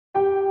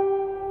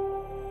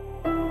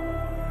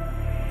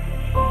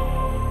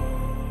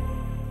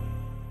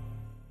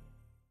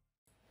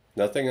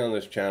Nothing on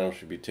this channel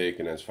should be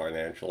taken as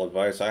financial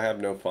advice. I have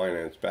no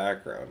finance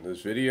background.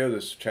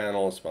 This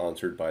channel is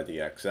sponsored by the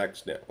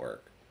XX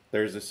Network.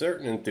 There's a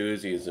certain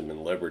enthusiasm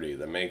in liberty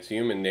that makes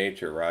human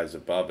nature rise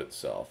above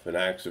itself in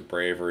acts of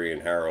bravery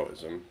and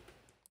heroism.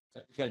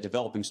 We've got a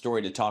developing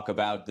story to talk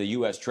about the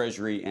U.S.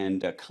 Treasury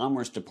and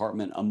Commerce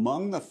Department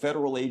among the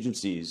federal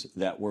agencies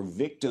that were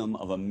victim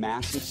of a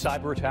massive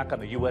cyber attack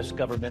on the U.S.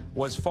 government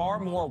was far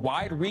more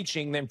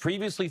wide-reaching than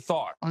previously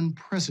thought.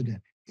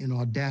 Unprecedented in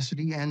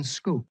audacity and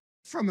scope.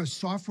 From a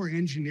software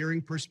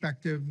engineering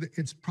perspective,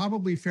 it's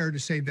probably fair to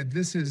say that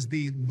this is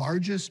the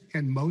largest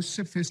and most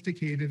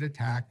sophisticated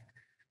attack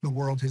the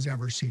world has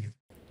ever seen.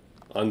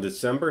 On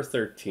December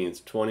 13,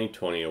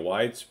 2020, a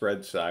widespread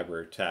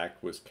cyber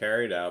attack was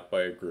carried out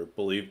by a group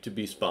believed to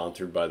be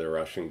sponsored by the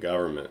Russian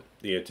government.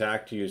 The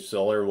attack used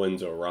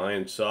SolarWinds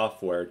Orion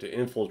software to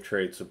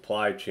infiltrate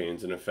supply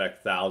chains and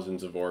affect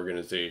thousands of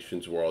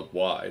organizations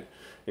worldwide,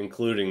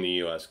 including the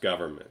U.S.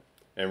 government.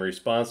 In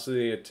response to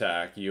the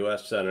attack,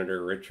 U.S.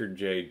 Senator Richard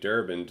J.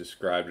 Durbin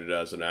described it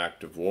as an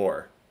act of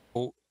war.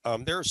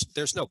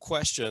 There's no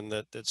question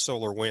that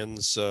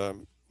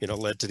SolarWinds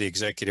led to the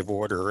executive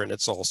order, and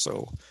it's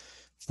also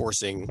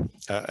forcing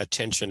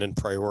attention and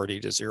priority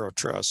to zero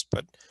trust.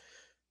 But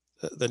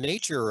the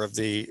nature of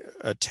the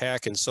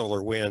attack in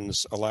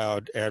SolarWinds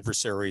allowed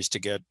adversaries to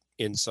get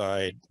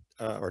inside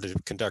or to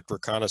conduct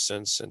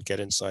reconnaissance and get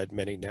inside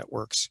many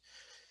networks.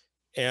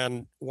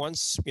 And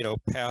once,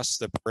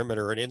 past the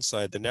perimeter and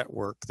inside the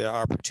network, the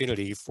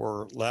opportunity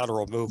for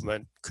lateral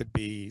movement could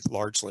be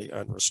largely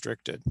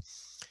unrestricted.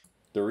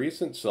 The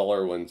recent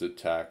SolarWinds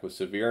attack was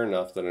severe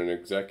enough that an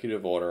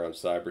executive order on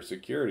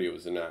cybersecurity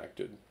was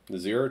enacted. The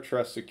Zero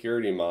Trust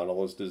security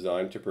model is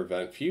designed to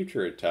prevent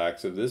future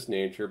attacks of this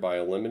nature by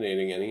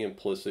eliminating any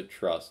implicit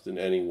trust in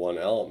any one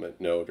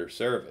element, node, or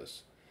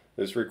service.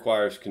 This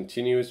requires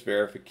continuous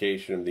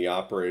verification of the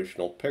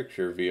operational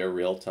picture via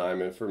real-time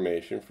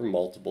information from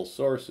multiple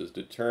sources,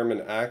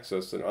 determine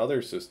access and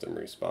other system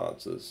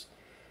responses.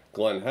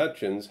 Glen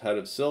Hutchins, head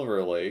of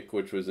Silver Lake,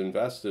 which was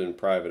invested in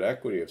private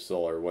equity of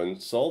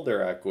SolarWinds, sold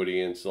their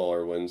equity in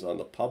SolarWinds on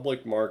the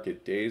public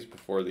market days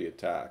before the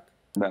attack.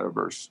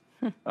 Metaverse.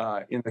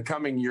 In the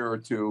coming year or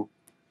two,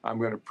 I'm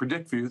going to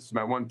predict for you, this is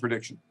my one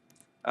prediction,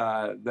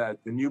 that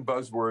the new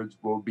buzzwords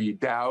will be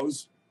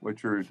DAOs,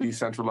 which are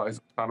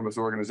decentralized autonomous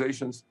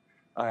organizations,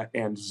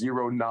 and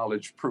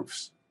zero-knowledge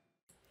proofs.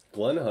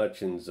 Glen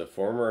Hutchins, a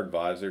former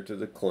advisor to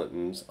the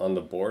Clintons, on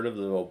the board of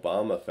the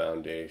Obama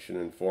Foundation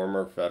and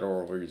former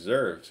Federal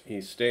Reserve,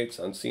 he states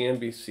on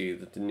CNBC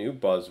that the new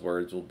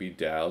buzzwords will be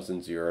DAOs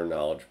and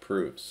zero-knowledge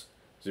proofs.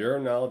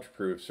 Zero-knowledge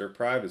proofs are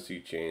privacy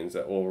chains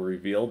that will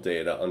reveal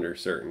data under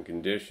certain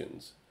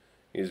conditions.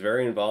 He is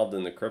very involved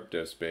in the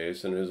crypto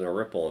space and is a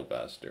Ripple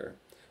investor.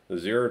 The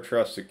Zero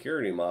Trust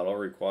security model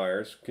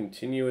requires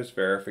continuous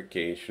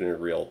verification in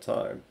real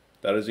time.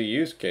 That is a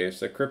use case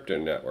that crypto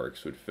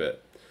networks would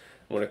fit.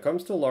 When it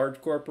comes to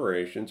large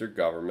corporations or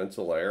governments,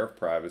 a layer of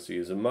privacy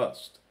is a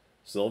must.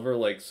 Silver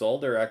Lake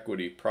sold their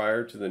equity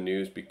prior to the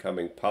news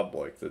becoming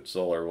public that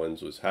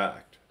SolarWinds was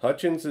hacked.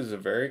 Hutchins is a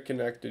very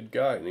connected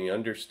guy, and he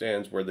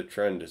understands where the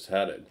trend is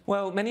headed.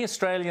 Well, many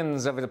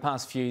Australians over the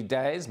past few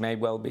days, may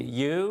well be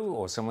you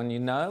or someone you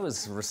know,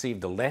 has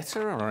received a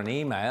letter or an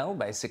email,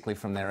 basically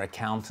from their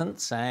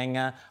accountant, saying,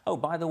 oh,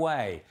 by the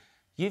way,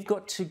 you've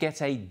got to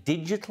get a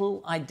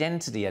digital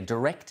identity, a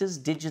director's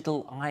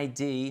digital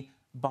ID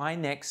by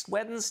next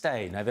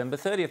Wednesday, November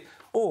 30th,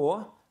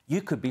 or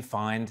you could be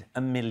fined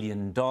 $1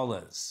 million.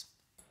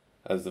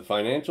 As the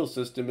financial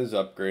system is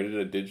upgraded,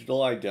 a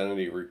digital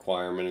identity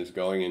requirement is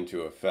going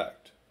into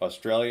effect.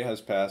 Australia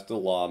has passed a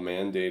law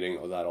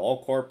mandating that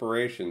all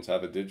corporations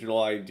have a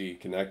digital ID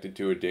connected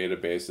to a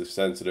database of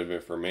sensitive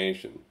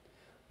information.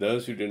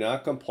 Those who do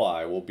not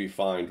comply will be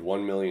fined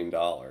 $1 million.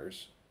 In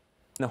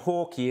the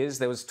Hawke years,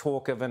 there was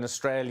talk of an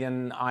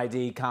Australian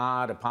ID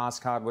card, a pass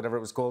card, whatever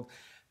it was called.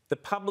 The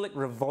public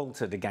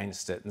revolted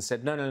against it and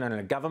said,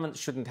 no, government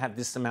shouldn't have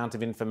this amount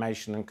of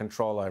information and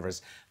control over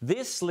us.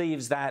 This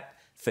leaves that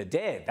for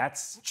dead.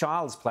 That's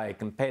child's play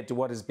compared to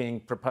what is being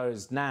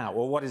proposed now,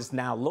 or what is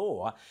now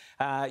law.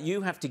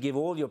 You have to give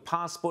all your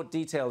passport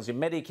details, your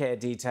Medicare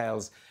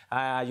details,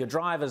 your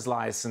driver's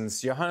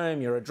license, your home,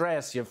 your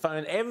address, your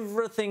phone.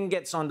 Everything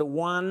gets onto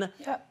one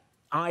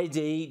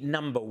ID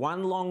number,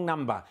 one long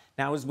number.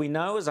 Now, as we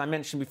know, as I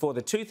mentioned before,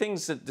 the two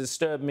things that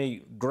disturb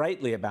me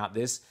greatly about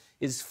this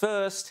is,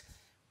 first,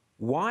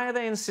 why are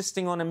they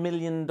insisting on $1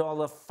 million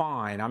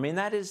fine? I mean,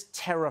 that is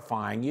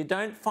terrifying. You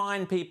don't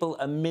fine people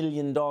 $1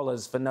 million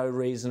for no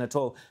reason at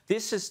all.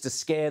 This is to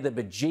scare the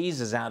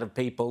bejesus out of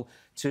people,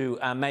 to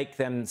make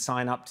them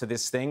sign up to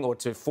this thing or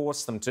to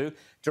force them to.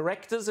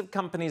 Directors of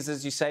companies,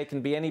 as you say,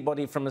 can be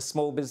anybody from a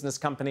small business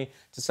company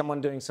to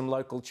someone doing some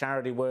local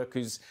charity work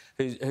who's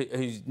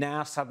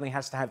now suddenly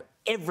has to have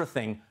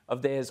everything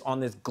of theirs on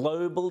this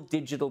global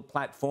digital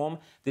platform.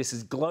 This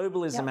is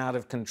globalism out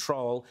of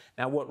control.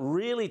 Now, what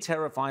really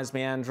terrifies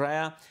me,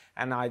 Andrea,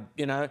 and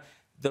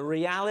the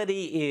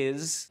reality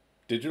is,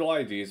 digital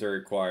IDs are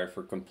required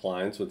for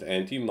compliance with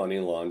anti-money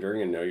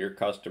laundering and know your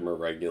customer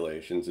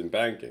regulations in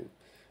banking.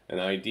 An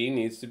ID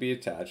needs to be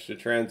attached to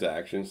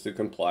transactions to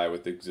comply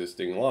with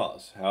existing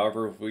laws.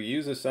 However, if we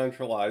use a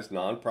centralized,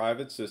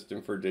 non-private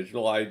system for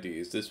digital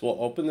IDs, this will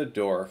open the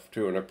door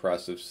to an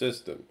oppressive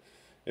system.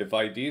 If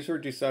IDs were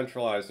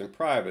decentralized and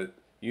private,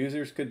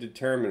 users could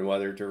determine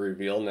whether to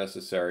reveal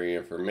necessary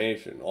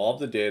information. All of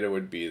the data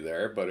would be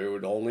there, but it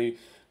would only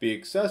be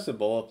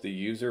accessible if the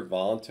user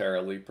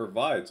voluntarily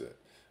provides it,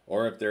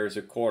 or if there is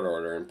a court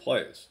order in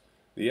place.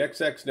 The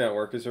XX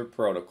network is a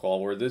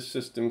protocol where this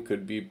system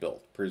could be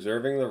built,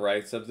 preserving the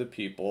rights of the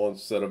people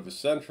instead of a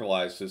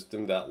centralized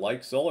system that,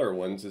 like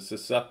SolarWinds, is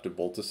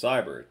susceptible to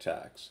cyber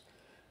attacks.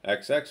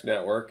 XX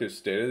network is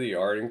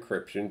state-of-the-art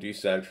encryption,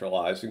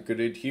 decentralized, and could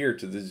adhere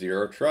to the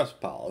zero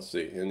trust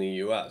policy in the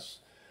US.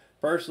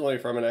 Personally,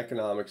 from an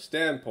economic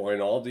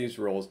standpoint, all these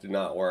rules do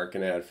not work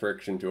and add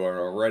friction to an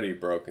already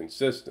broken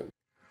system.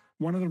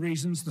 One of the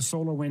reasons the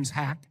SolarWinds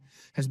hack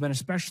has been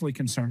especially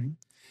concerning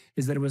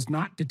is that it was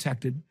not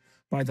detected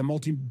by the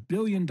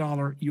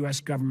multi-billion-dollar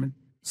U.S. government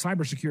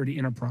cybersecurity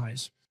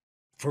enterprise.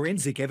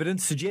 Forensic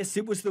evidence suggests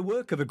it was the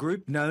work of a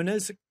group known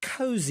as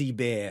Cozy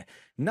Bear.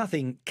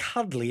 Nothing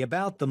cuddly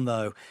about them,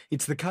 though.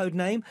 It's the code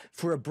name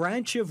for a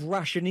branch of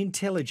Russian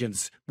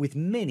intelligence with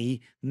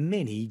many,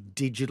 many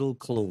digital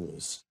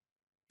claws.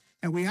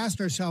 And we asked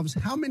ourselves,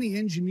 how many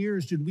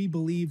engineers did we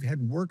believe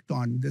had worked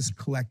on this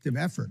collective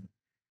effort?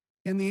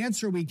 And the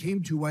answer we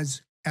came to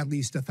was at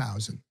least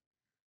 1,000.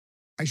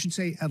 I should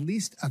say at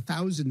least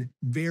 1,000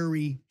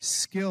 very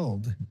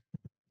skilled,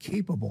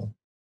 capable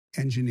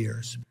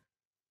engineers.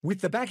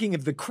 With the backing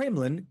of the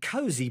Kremlin,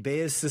 Cozy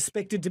Bear's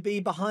suspected to be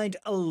behind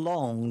a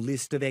long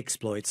list of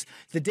exploits.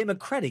 The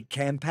Democratic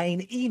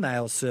campaign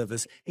email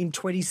service in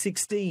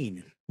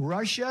 2016.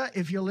 Russia,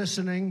 if you're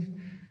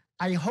listening,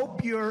 I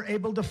hope you're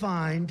able to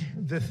find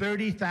the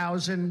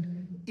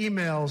 30,000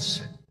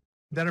 emails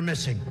that are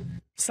missing.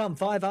 Some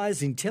Five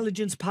Eyes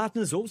intelligence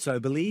partners also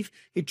believe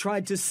it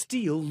tried to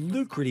steal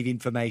lucrative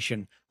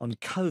information on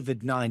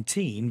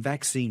COVID-19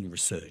 vaccine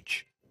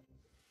research.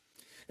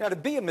 Now,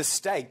 it'd be a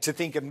mistake to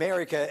think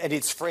America and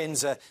its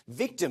friends are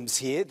victims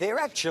here. They're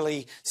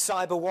actually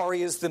cyber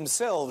warriors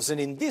themselves,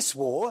 and in this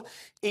war,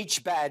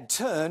 each bad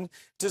turn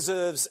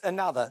deserves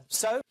another.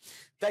 So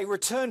they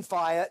return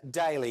fire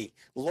daily,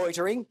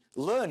 loitering,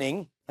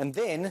 learning, and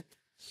then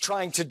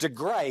trying to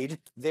degrade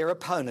their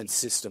opponents'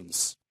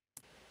 systems.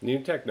 New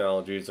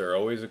technologies are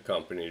always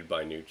accompanied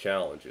by new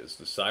challenges.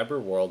 The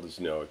cyber world is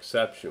no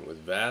exception. With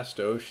vast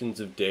oceans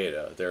of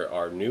data, there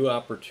are new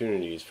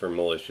opportunities for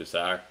malicious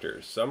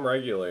actors. Some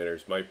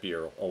regulators might be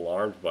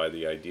alarmed by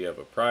the idea of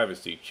a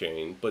privacy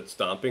chain, but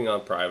stomping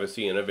on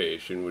privacy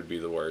innovation would be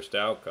the worst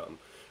outcome.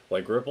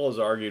 Like Ripple has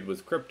argued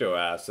with crypto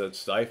assets,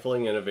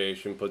 stifling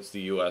innovation puts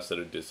the U.S. at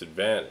a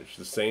disadvantage.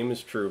 The same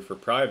is true for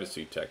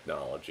privacy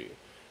technology.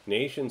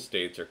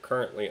 Nation-states are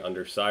currently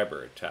under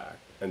cyber attack,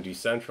 and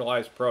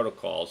decentralized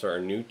protocols are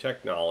a new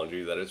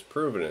technology that has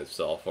proven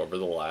itself over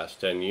the last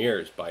 10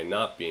 years by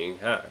not being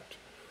hacked.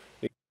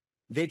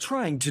 They're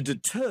trying to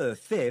deter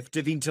theft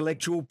of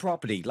intellectual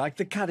property, like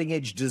the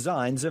cutting-edge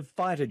designs of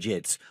fighter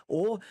jets,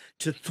 or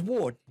to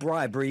thwart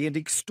bribery and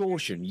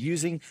extortion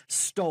using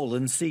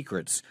stolen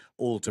secrets,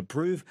 all to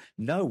prove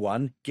no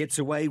one gets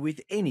away with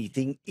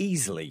anything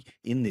easily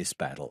in this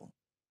battle.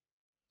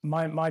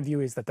 My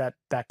view is that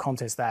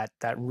contest, that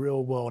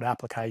real-world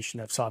application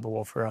of cyber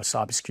warfare or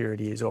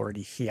cybersecurity is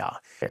already here.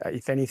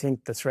 If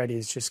anything, the threat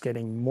is just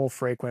getting more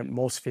frequent,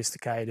 more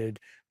sophisticated,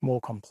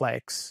 more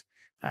complex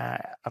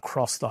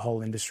across the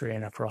whole industry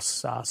and across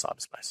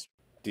cyberspace.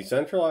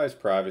 Decentralized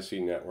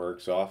privacy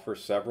networks offer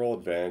several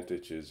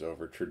advantages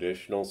over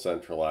traditional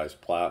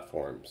centralized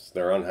platforms.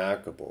 They're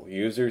unhackable.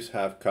 Users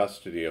have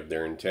custody of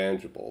their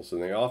intangibles,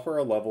 and they offer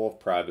a level of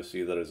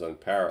privacy that is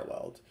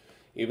unparalleled.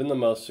 Even the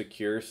most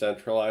secure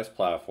centralized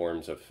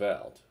platforms have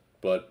failed,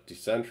 but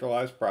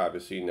decentralized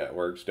privacy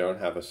networks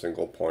don't have a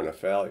single point of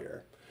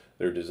failure.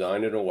 They're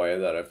designed in a way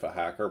that if a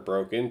hacker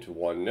broke into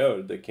one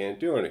node, they can't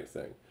do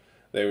anything.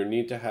 They would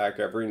need to hack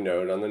every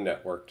node on the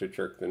network to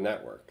trick the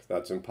network.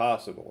 That's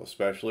impossible,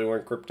 especially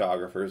when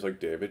cryptographers like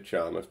David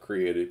Chum have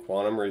created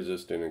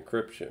quantum-resistant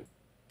encryption.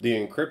 The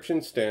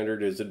encryption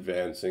standard is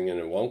advancing, and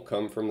it won't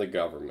come from the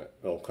government.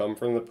 It'll come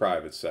from the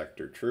private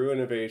sector. True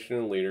innovation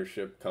and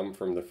leadership come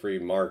from the free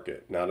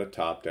market, not a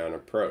top-down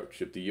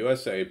approach. If the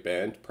USA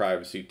banned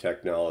privacy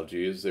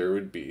technologies, there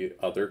would be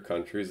other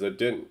countries that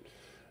didn't,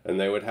 and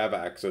they would have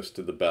access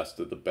to the best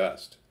of the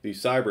best.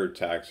 These cyber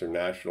attacks are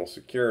national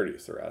security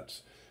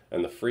threats,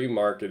 and the free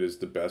market is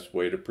the best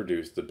way to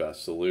produce the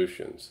best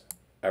solutions.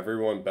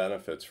 Everyone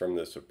benefits from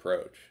this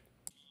approach.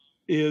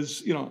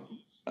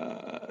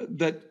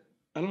 That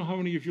I don't know how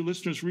many of your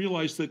listeners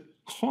realize that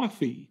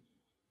coffee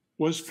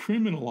was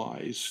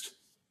criminalized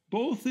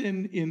both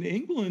in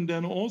England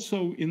and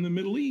also in the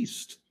Middle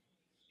East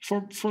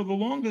for the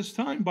longest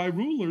time by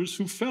rulers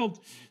who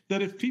felt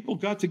that if people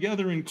got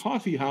together in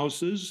coffee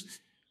houses,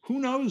 who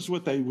knows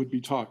what they would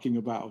be talking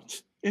about.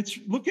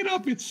 Look it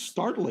up. It's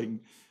startling,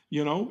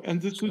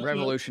 and this was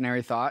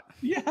revolutionary thought.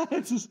 Yeah,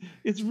 it's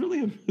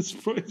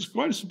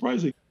quite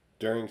surprising.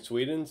 During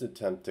Sweden's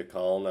attempt to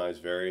colonize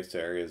various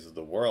areas of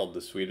the world,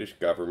 the Swedish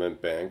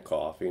government banned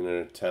coffee in an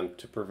attempt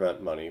to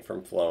prevent money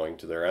from flowing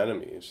to their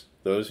enemies.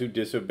 Those who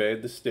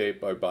disobeyed the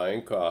state by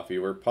buying coffee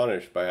were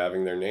punished by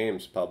having their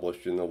names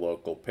published in the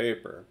local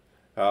paper.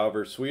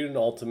 However, Sweden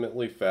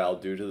ultimately fell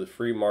due to the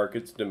free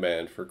market's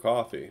demand for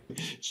coffee.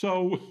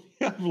 So,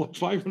 yeah, like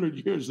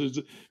 500 years.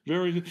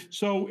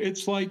 So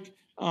it's like,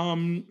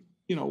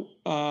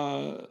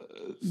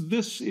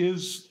 this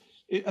is,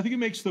 I think it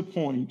makes the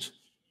point.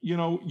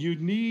 You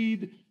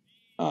need,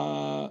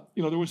 there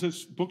was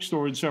this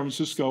bookstore in San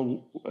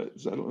Francisco,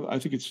 I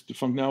think it's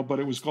defunct now,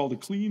 but it was called A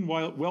Clean,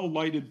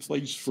 Well-Lighted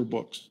Place for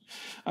Books.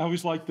 I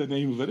always liked the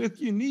name of it.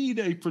 You need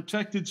a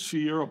protected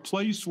sphere, a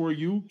place where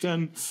you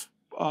can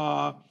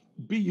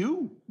be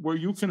you, where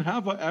you can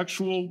have an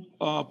actual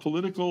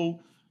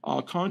political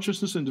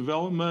consciousness and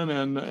development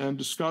and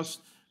discuss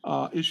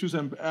issues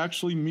and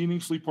actually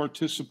meaningfully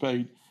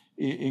participate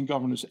in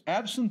governance.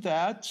 Absent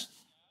that,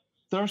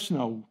 there's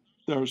no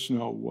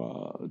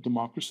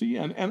democracy,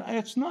 and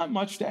it's not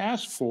much to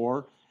ask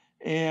for.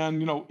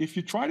 And if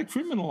you try to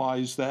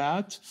criminalize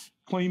that,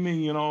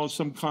 claiming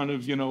some kind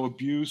of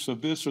abuse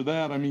of this or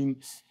that, I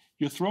mean,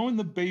 you're throwing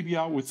the baby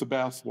out with the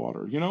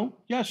bathwater.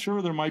 Yeah,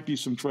 sure, there might be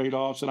some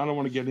trade-offs, and I don't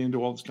want to get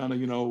into all this kind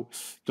of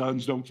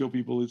guns don't kill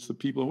people, it's the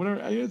people,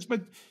 whatever.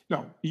 But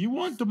no, you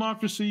want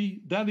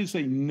democracy, that is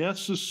a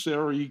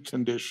necessary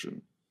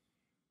condition.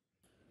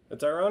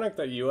 It's ironic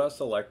that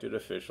U.S. elected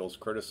officials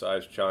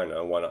criticized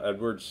China when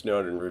Edward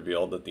Snowden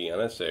revealed that the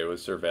NSA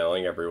was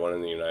surveilling everyone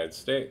in the United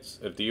States.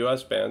 If the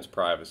U.S. bans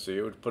privacy,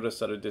 it would put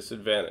us at a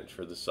disadvantage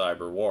for the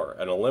cyber war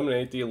and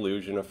eliminate the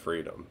illusion of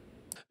freedom.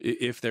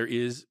 If there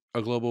is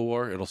a global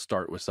war, it'll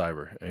start with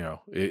cyber,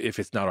 if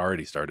it's not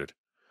already started.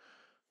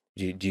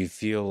 Do you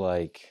feel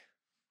like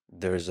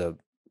there's a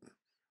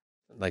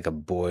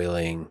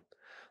boiling,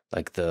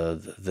 like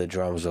the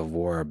drums of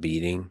war are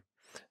beating?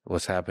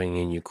 What's happening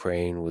in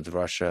Ukraine with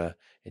Russia,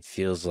 it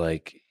feels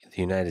like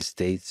the United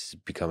States is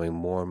becoming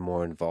more and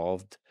more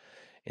involved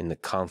in the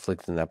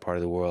conflict in that part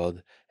of the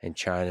world, and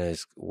China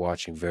is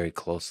watching very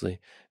closely,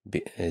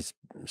 is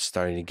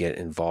starting to get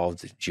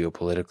involved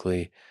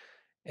geopolitically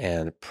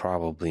and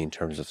probably in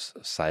terms of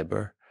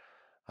cyber.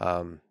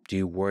 Do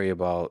you worry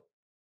about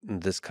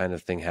this kind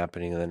of thing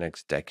happening in the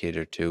next decade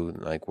or two,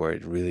 like where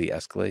it really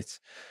escalates?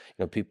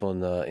 People in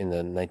the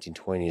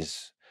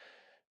 1920s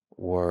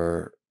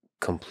were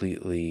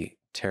completely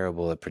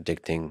terrible at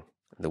predicting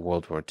the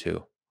World War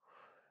II.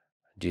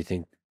 Do you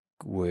think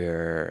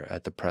we're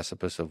at the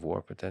precipice of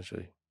war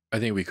potentially? I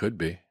think we could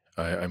be.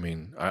 I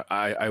mean,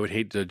 I would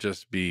hate to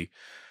just be,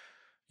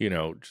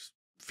 just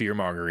fear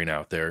mongering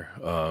out there.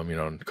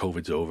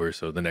 COVID's over,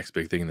 so the next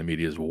big thing in the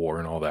media is war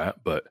and all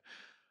that. But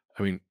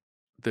I mean,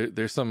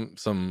 there's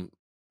some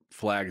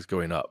flags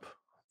going up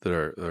that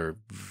are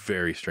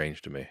very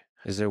strange to me.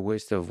 Is there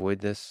ways to avoid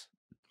this?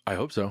 I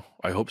hope so.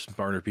 I hope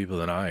smarter people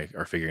than I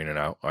are figuring it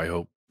out. I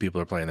hope people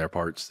are playing their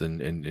parts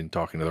and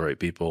talking to the right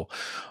people,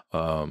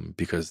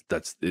 because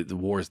the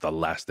war is the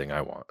last thing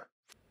I want.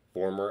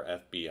 Former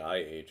FBI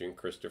agent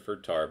Christopher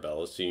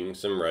Tarbell is seeing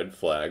some red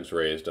flags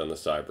raised on the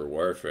cyber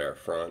warfare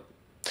front.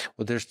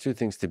 Well, there's two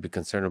things to be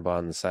concerned about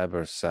on the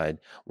cyber side.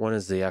 One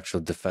is the actual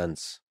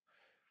defense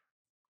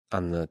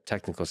on the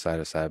technical side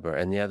of cyber,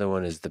 and the other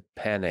one is the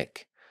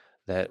panic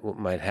that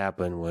might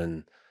happen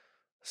when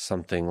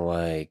something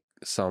like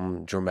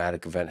some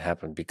dramatic event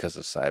happened because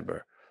of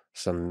cyber,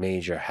 some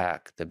major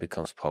hack that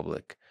becomes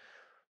public.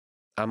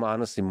 I'm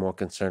honestly more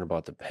concerned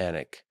about the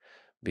panic,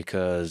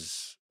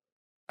 because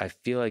I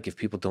feel like if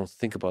people don't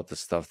think about this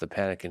stuff, the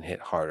panic can hit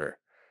harder.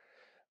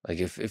 Like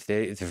if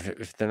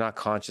they're not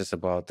conscious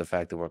about the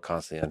fact that we're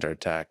constantly under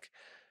attack,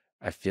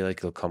 I feel like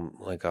it'll come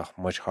like a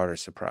much harder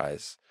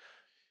surprise.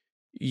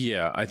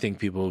 Yeah, I think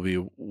people will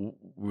be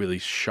really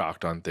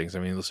shocked on things. I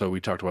mean, so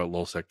we talked about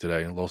LulzSec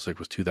today, and LulzSec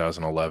was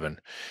 2011.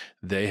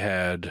 They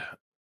had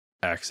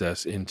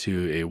access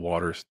into the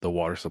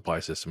water supply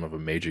system of a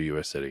major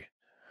U.S. city.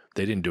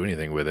 They didn't do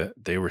anything with it.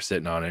 They were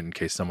sitting on it in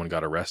case someone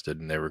got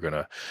arrested, and they were going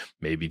to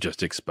maybe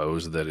just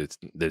expose that it's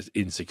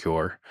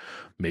insecure.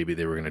 Maybe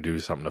they were going to do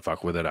something to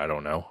fuck with it. I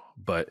don't know.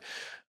 But,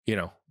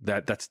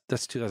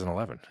 that's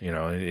 2011.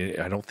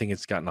 I don't think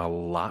it's gotten a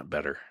lot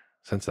better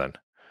since then.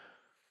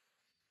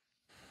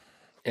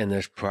 And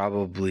there's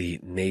probably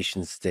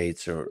nation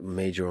states or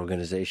major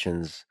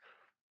organizations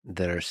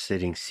that are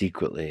sitting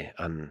secretly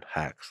on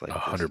hacks like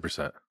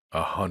 100%.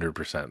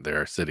 100%. They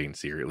are sitting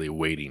secretly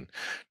waiting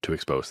to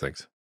expose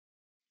things.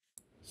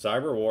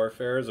 Cyber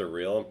warfare is a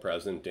real and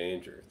present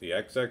danger. The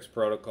XX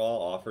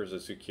protocol offers a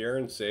secure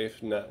and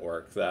safe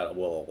network that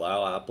will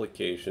allow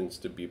applications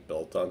to be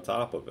built on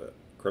top of it.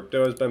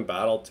 Crypto has been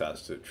battle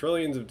tested,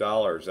 trillions of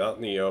dollars out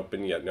in the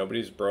open, yet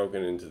nobody's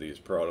broken into these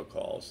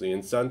protocols. The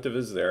incentive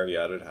is there,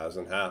 yet it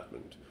hasn't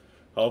happened.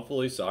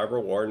 Hopefully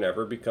cyber war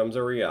never becomes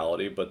a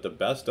reality, but the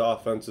best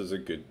offense is a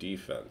good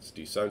defense.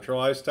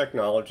 Decentralized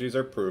technologies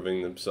are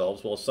proving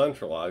themselves while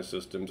centralized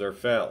systems are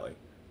failing.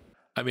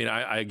 I mean,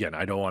 I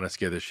don't want to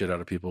scare the shit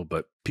out of people,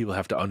 but people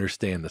have to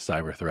understand the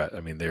cyber threat.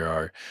 I mean, there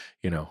are,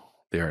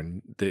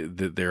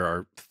 There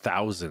are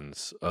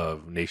thousands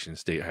of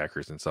nation-state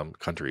hackers in some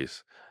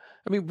countries.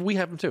 I mean, we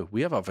have them too.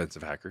 We have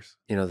offensive hackers.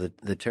 You know,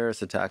 the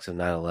terrorist attacks of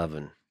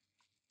 9/11,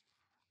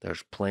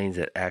 there's planes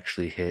that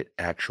actually hit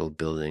actual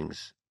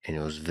buildings, and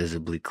it was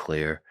visibly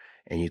clear,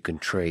 and you can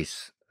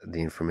trace the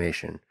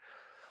information.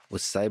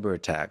 With cyber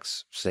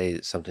attacks,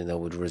 say something that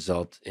would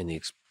result in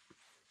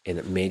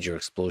a major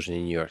explosion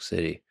in New York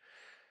City,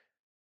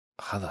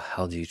 how the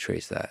hell do you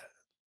trace that?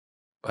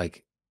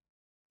 Like,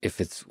 if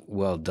it's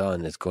well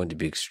done, it's going to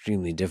be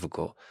extremely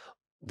difficult.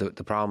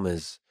 The problem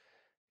is,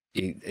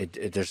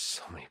 there's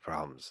so many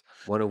problems.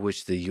 One of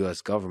which the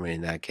U.S. government,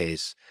 in that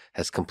case,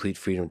 has complete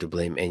freedom to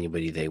blame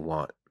anybody they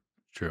want.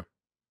 True.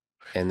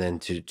 And then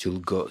to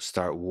go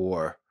start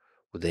war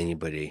with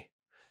anybody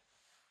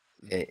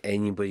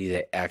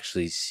that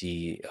actually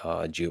see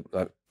all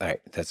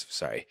right,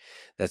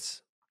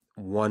 that's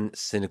one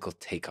cynical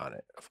take on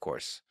it, of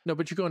course. No,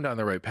 but you're going down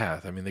the right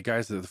path. I mean, the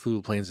guys that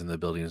flew planes in the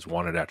buildings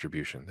wanted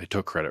attribution. They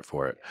took credit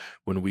for it.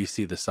 When we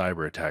see the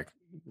cyber attack,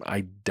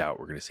 I doubt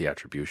we're going to see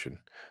attribution.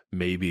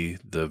 Maybe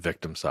the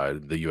victim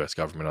side, the U.S.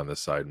 government on this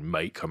side,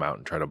 might come out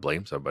and try to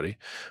blame somebody.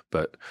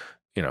 But,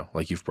 you know,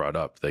 like you've brought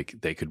up, they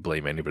could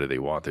blame anybody they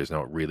want. There's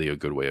not really a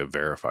good way of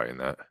verifying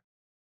that.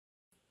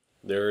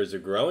 There is a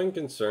growing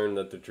concern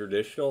that the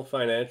traditional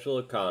financial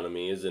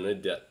economy is in a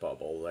debt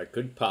bubble that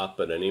could pop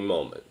at any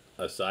moment.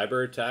 A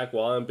cyber attack,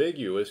 while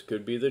ambiguous,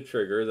 could be the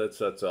trigger that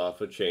sets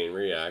off a chain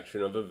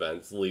reaction of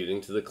events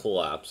leading to the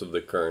collapse of the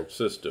current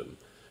system.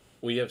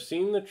 We have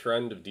seen the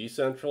trend of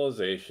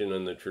decentralization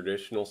and the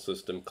traditional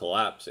system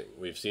collapsing.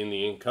 We've seen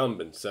the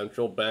incumbent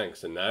central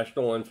banks and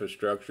national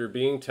infrastructure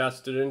being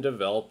tested and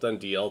developed on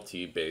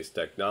DLT-based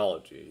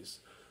technologies.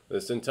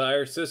 This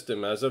entire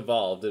system has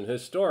evolved, and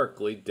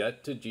historically,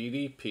 debt to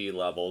GDP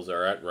levels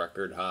are at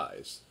record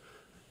highs.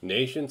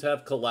 Nations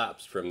have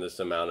collapsed from this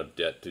amount of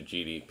debt to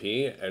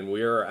GDP, and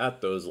we are at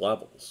those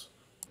levels.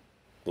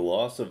 The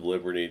loss of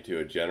liberty to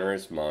a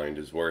generous mind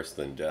is worse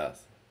than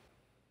death.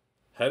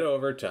 Head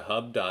over to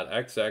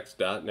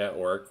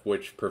hub.xx.network,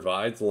 which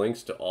provides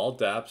links to all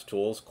Dapps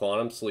tools,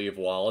 quantum sleeve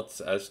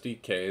wallets,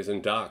 SDKs,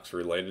 and docs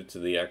related to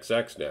the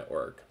XX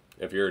network.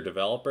 If you're a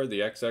developer, the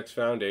XX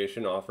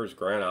Foundation offers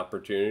grant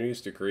opportunities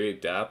to create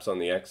Dapps on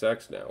the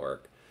XX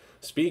network.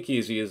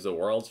 Speakeasy is the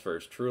world's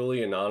first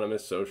truly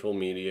anonymous social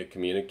media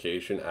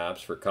communication apps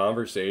for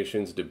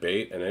conversations,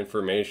 debate, and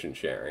information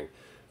sharing.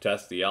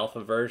 Test the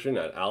alpha version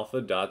at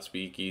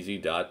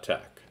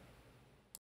alpha.speakeasy.tech.